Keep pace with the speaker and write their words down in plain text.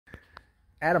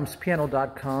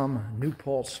AdamsPiano.com, New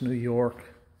Paltz, New York,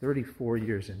 34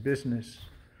 years in business,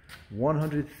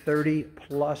 130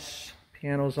 plus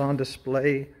pianos on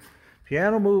display,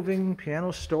 piano moving,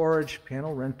 piano storage,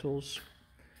 piano rentals,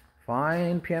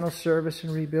 fine piano service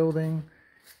and rebuilding,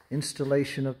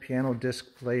 installation of piano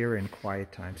disc player and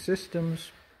quiet time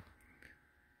systems.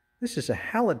 This is a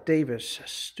Hallet Davis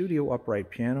studio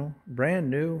upright piano, brand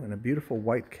new in a beautiful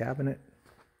white cabinet.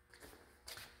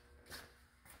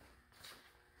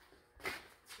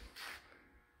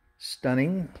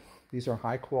 Stunning. These are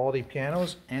high quality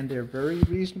pianos and they're very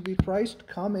reasonably priced.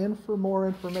 Come in for more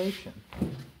information.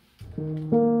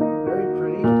 Very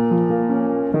pretty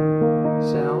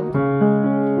sound.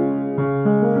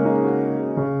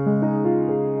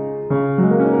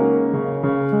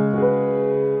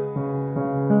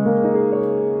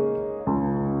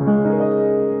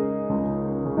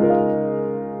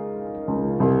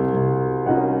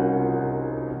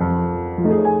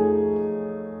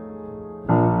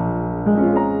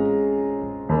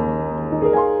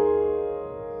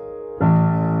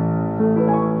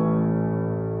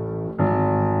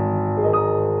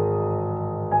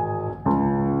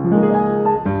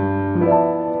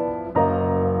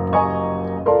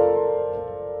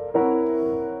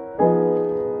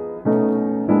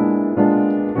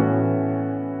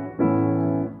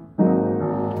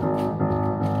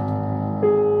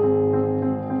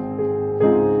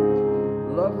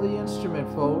 Lovely instrument,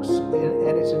 folks,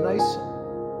 and it's a nice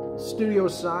studio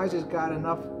size. It's got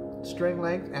enough string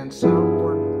length and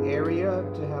soundboard area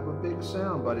to have a big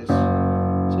sound, but it's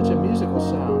such a musical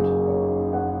sound.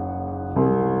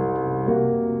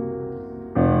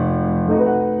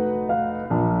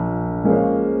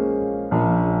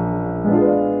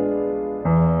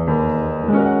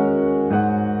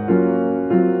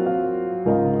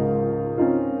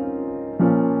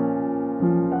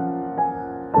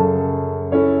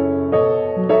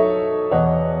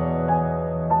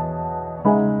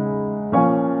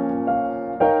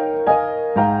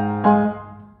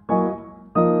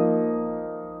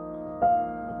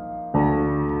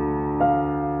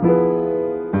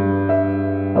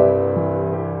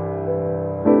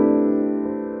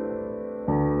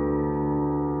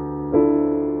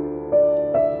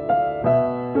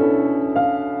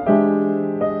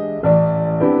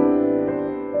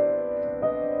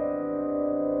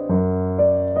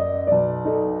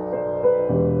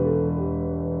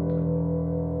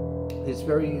 It's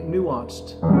very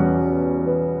nuanced.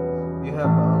 You have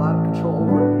a lot of control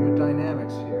over your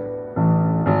dynamics here.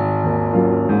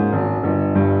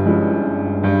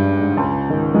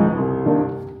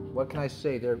 What can I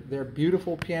say? They're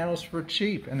beautiful pianos for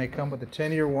cheap, and they come with a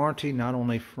 10-year warranty, not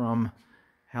only from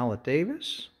Hallet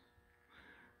Davis,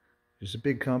 which is a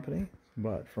big company,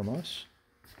 but from us.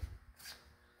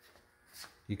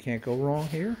 You can't go wrong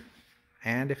here.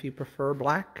 And if you prefer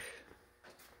black,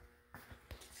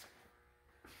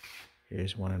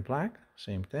 here's one in black,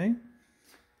 same thing.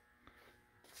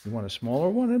 You want a smaller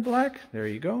one in black? There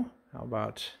you go. How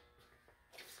about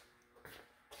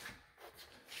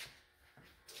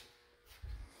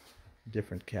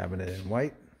different cabinet in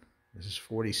white? This is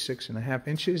 46.5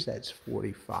 inches. That's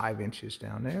 45 inches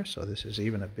down there. So this is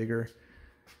even a bigger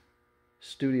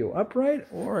studio upright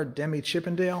or a Demi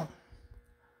Chippendale.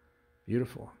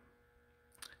 Beautiful.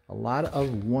 A lot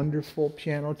of wonderful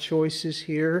piano choices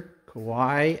here.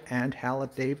 Kawai and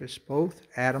Hallet Davis, both.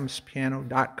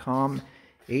 AdamsPiano.com,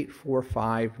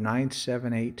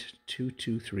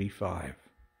 845-978-2235.